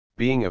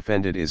Being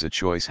offended is a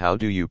choice. How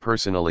do you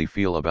personally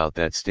feel about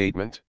that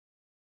statement?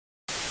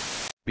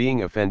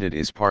 Being offended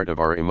is part of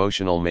our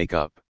emotional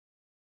makeup.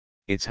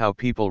 It's how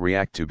people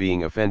react to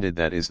being offended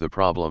that is the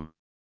problem.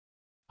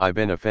 I've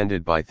been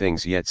offended by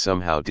things yet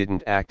somehow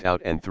didn't act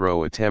out and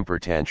throw a temper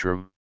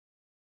tantrum.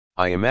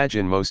 I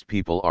imagine most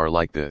people are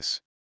like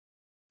this.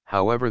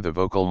 However, the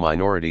vocal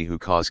minority who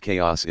cause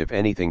chaos if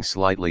anything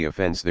slightly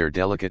offends their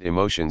delicate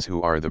emotions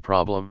who are the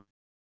problem.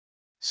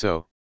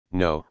 So,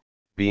 no,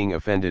 being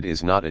offended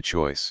is not a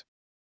choice.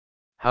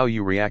 How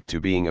you react to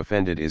being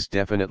offended is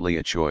definitely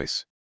a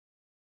choice.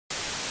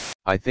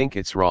 I think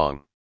it's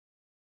wrong.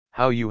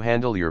 How you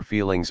handle your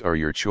feelings are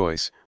your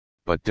choice,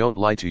 but don't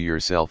lie to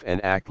yourself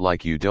and act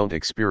like you don't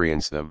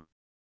experience them.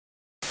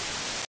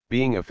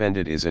 Being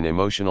offended is an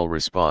emotional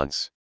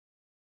response.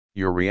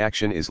 Your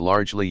reaction is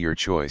largely your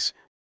choice,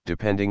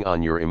 depending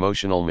on your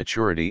emotional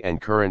maturity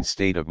and current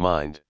state of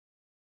mind.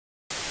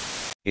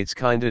 It's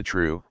kinda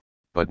true,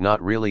 but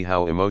not really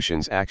how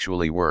emotions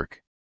actually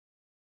work.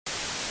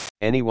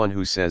 Anyone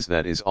who says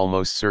that is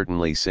almost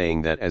certainly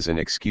saying that as an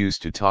excuse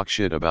to talk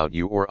shit about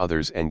you or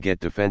others and get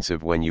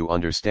defensive when you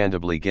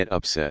understandably get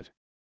upset.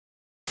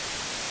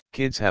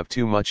 Kids have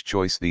too much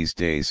choice these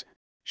days,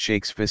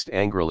 shakes fist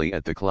angrily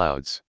at the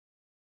clouds.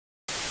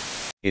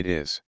 It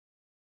is.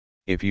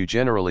 If you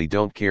generally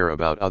don't care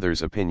about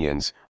others'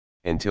 opinions,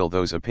 until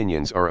those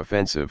opinions are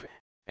offensive,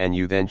 and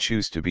you then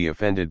choose to be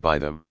offended by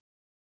them,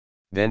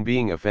 then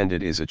being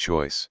offended is a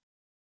choice.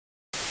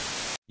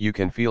 You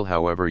can feel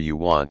however you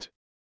want,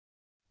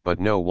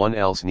 but no one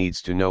else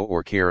needs to know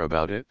or care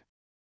about it.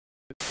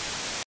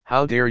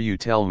 How dare you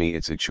tell me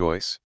it's a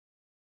choice?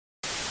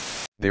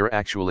 They're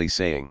actually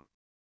saying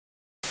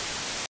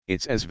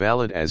it's as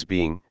valid as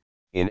being,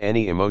 in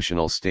any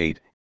emotional state,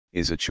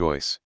 is a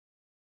choice.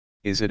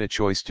 Is it a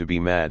choice to be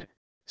mad,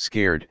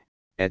 scared,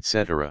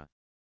 etc.?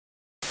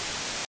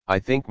 I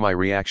think my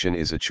reaction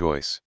is a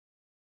choice.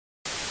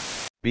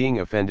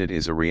 Being offended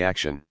is a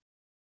reaction.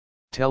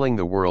 Telling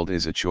the world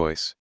is a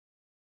choice.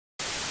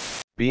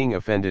 Being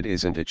offended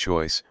isn't a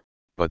choice,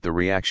 but the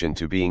reaction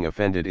to being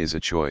offended is a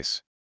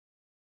choice.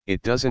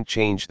 It doesn't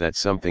change that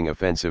something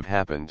offensive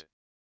happened.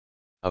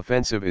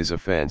 Offensive is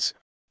offense,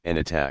 an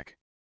attack.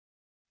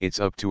 It's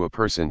up to a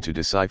person to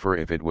decipher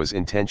if it was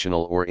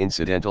intentional or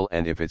incidental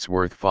and if it's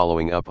worth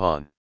following up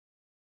on.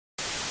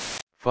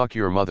 Fuck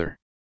your mother.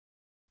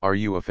 Are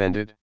you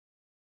offended?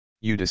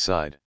 You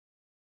decide.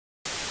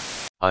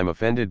 I'm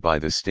offended by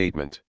this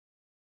statement.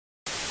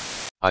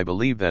 I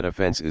believe that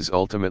offense is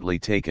ultimately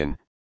taken,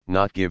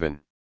 not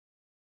given.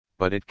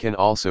 But it can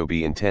also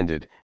be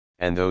intended,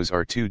 and those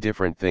are two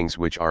different things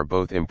which are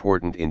both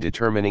important in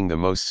determining the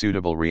most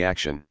suitable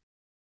reaction.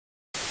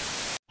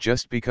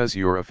 Just because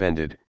you're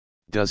offended,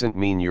 doesn't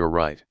mean you're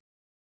right.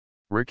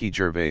 Ricky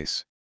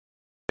Gervais.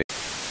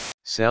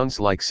 Sounds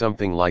like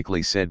something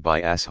likely said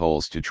by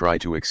assholes to try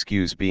to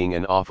excuse being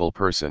an awful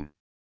person.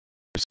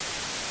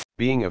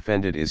 Being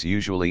offended is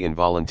usually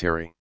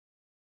involuntary.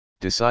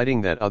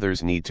 Deciding that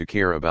others need to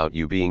care about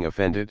you being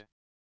offended?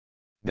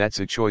 That's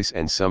a choice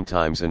and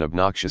sometimes an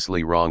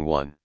obnoxiously wrong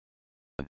one.